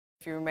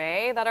if you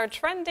may, that are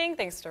trending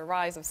thanks to the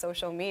rise of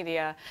social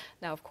media.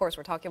 Now, of course,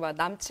 we're talking about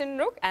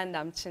남친룩 and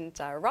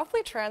남친짜.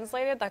 Roughly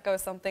translated, that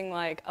goes something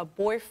like a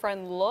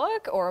boyfriend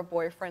look or a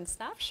boyfriend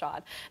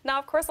snapshot. Now,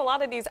 of course, a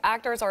lot of these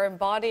actors are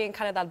embodying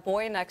kind of that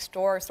boy next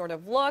door sort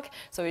of look,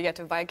 so you get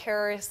to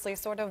vicariously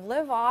sort of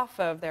live off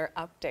of their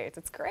updates.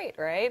 It's great,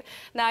 right?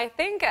 Now, I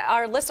think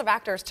our list of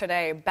actors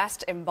today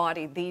best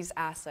embody these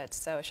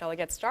assets. So shall we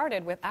get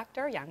started with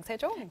actor Yang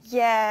Se-jong?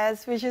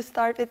 Yes, we should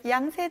start with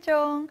Yang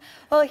Se-jong.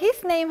 Well,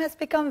 his name has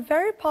become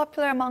very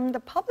popular among the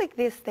public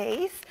these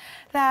days,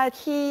 that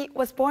he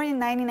was born in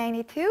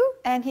 1992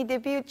 and he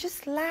debuted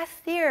just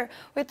last year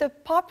with the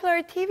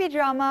popular TV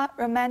drama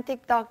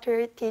Romantic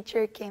Doctor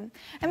Teacher Kim.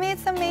 I mean,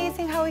 it's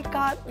amazing how he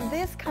got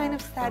this kind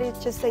of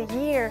status just a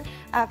year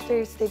after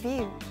his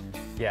debut.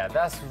 Yeah,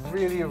 that's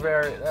really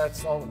rare.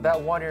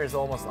 That 1 year is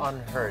almost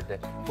unheard.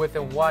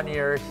 Within 1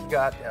 year, he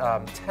got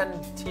 10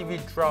 TV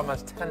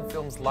dramas, 10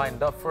 films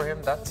lined up for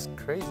him. That's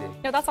crazy.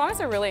 You know, that's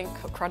honestly really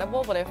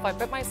incredible, but if I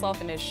put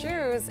myself in his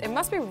shoes, it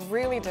must be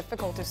really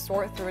difficult to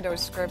sort through those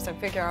scripts and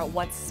figure out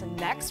what's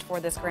next for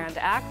this grand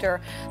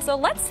actor. So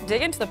let's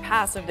dig into the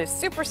past of this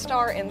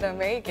superstar in the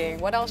making.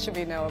 What else should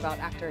we know about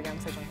actor Yang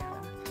Se-jong?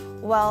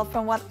 Well,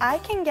 from what I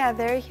can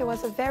gather, he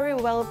was a very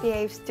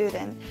well-behaved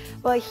student.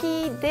 Well,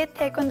 he did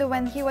taekwondo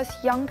when he was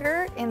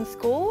younger in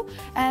school,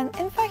 and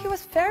in fact, he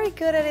was very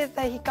good at it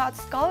that he got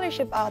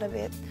scholarship out of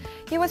it.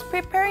 He was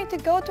preparing to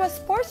go to a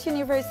sports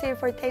university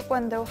for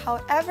taekwondo.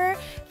 However,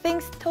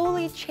 things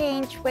totally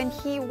changed when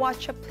he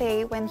watched a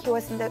play when he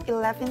was in the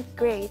 11th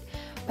grade.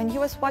 When he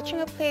was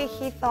watching a play,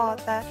 he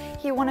thought that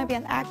he wanted to be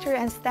an actor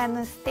and stand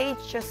on stage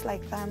just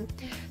like them.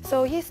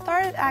 So he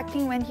started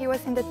acting when he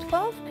was in the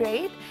 12th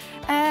grade,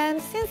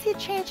 and since he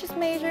changed his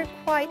major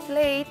quite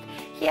late,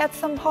 he had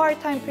some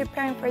hard time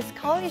preparing for his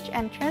college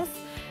entrance,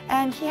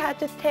 and he had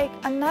to take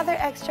another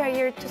extra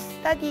year to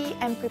study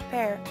and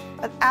prepare.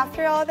 But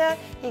after all that,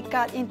 he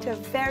got into a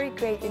very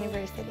great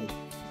university.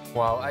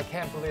 Wow, I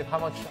can't believe how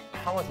much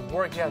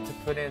work he had to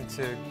put in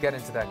to get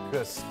into that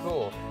good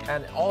school.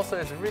 And also,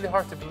 it's really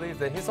hard to believe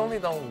that he's only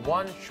done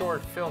one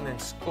short film in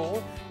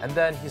school, and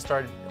then he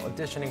started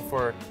auditioning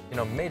for,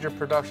 major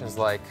productions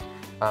like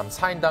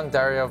Saindang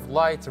Diary of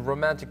Light,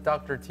 Romantic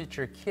Doctor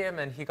Teacher Kim,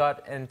 and he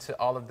got into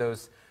all of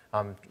those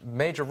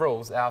major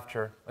roles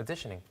after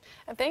auditioning.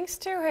 And thanks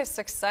to his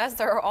success,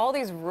 there are all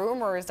these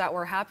rumors that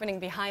were happening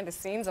behind the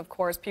scenes, of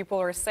course. People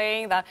are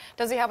saying that,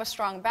 does he have a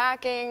strong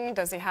backing?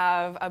 Does he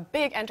have a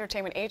big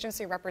entertainment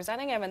agency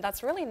representing him? And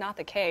that's really not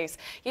the case.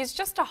 He's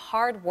just a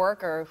hard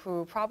worker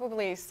who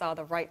probably saw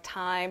the right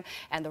time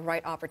and the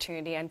right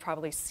opportunity and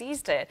probably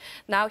seized it.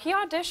 Now, he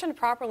auditioned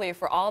properly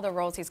for all the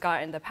roles he's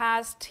got in the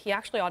past. He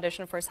actually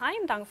auditioned for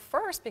Saindang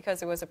first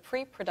because it was a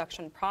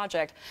pre-production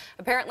project.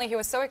 Apparently, he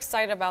was so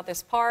excited about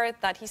this part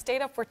that he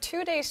stayed up for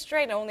 2 days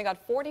straight and only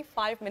got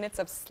 45 minutes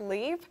of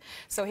sleep,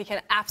 so he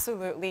can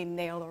absolutely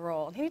nail the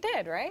role. And he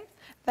did, right?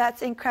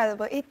 That's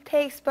incredible. It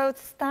takes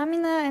both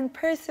stamina and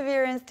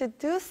perseverance to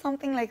do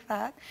something like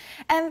that.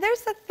 And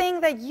there's a thing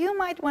that you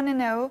might want to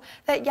know,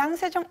 that Yang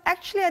Se-jong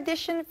actually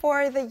auditioned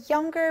for the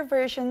younger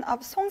version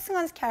of Song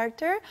Seung-hun's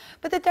character,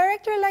 but the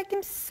director liked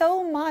him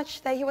so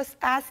much that he was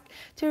asked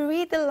to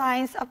read the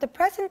lines of the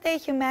present-day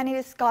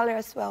humanities scholar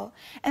as well.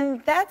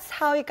 And that's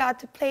how he got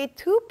to play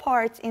two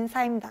parts in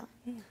Saimdang.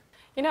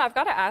 You know, I've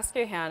got to ask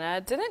you,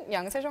 Hannah, didn't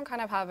Yang Se-jong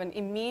kind of have an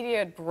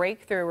immediate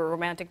breakthrough with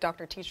Romantic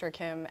Doctor Teacher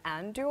Kim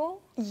and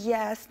Duel?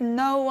 Yes,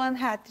 no one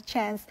had the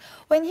chance.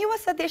 When he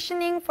was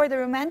auditioning for the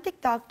Romantic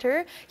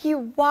Doctor, he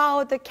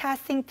wowed the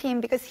casting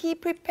team because he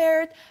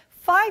prepared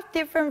 5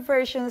 different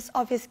versions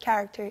of his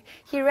character.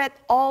 He read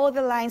all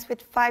the lines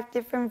with 5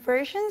 different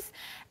versions.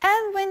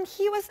 And when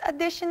he was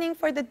auditioning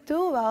for the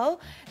Duel,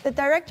 the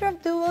director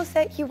of Duel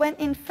said he went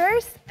in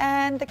first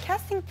and the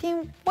casting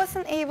team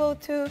wasn't able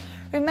to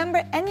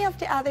remember any of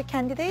the other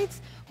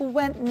candidates who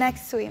went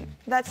next to him.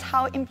 That's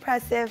how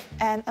impressive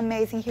and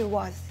amazing he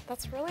was.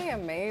 That's really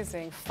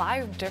amazing.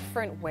 5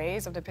 different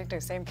ways of depicting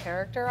the same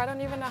character. I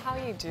don't even know how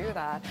you do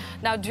that.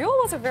 Now, Duel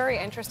was a very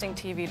interesting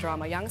TV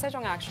drama. Yang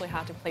Se-jong actually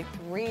had to play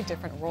 3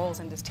 different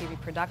roles in this TV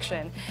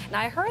production. And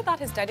I heard that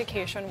his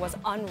dedication was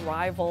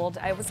unrivaled.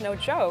 It was no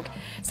joke.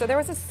 So there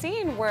was a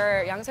scene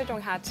where Yang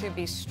Se-jong had to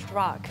be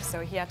struck, so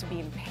he had to be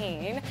in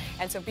pain.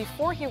 And so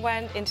before he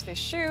went into the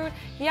shoot,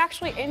 he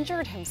actually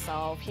injured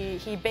himself.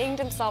 He banged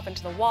himself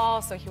into the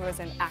wall, so he was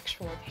in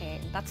actual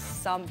pain. That's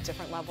some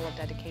different level of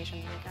dedication,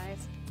 you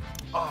guys.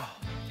 Oh,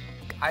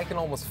 I can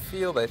almost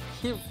feel that.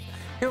 He'll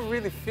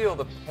really feel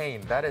the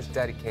pain. That is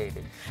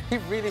dedicated. He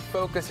really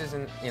focuses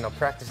in,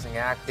 practicing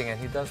acting, and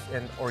he does it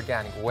in an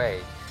organic way.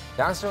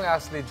 Yang Se-jong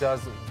actually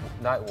does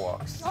night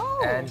walks,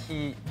 and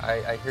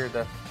I hear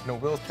the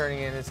wheels turning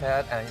in his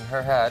head and in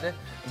her head,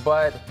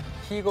 but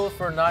he goes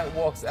for night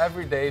walks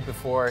every day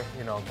before,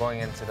 going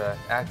into the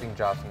acting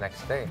jobs the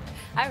next day.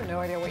 I have no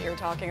idea what you're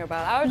talking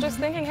about. I was just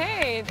thinking,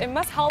 hey, it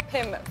must help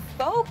him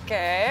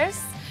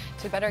focus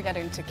To better get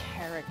into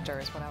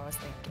character is what I was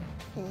thinking.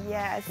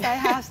 Yes, I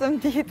have some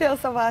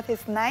details about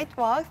his night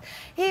walks.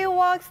 He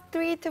walks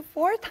 3 to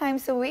 4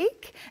 times a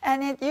week,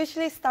 and it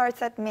usually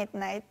starts at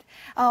midnight.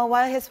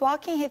 While he's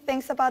walking, he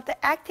thinks about the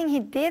acting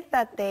he did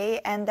that day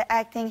and the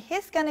acting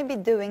he's going to be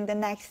doing the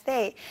next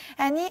day.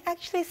 And he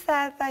actually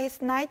said that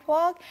his night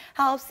walk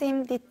helps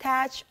him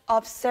detach,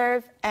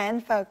 observe,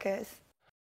 and focus.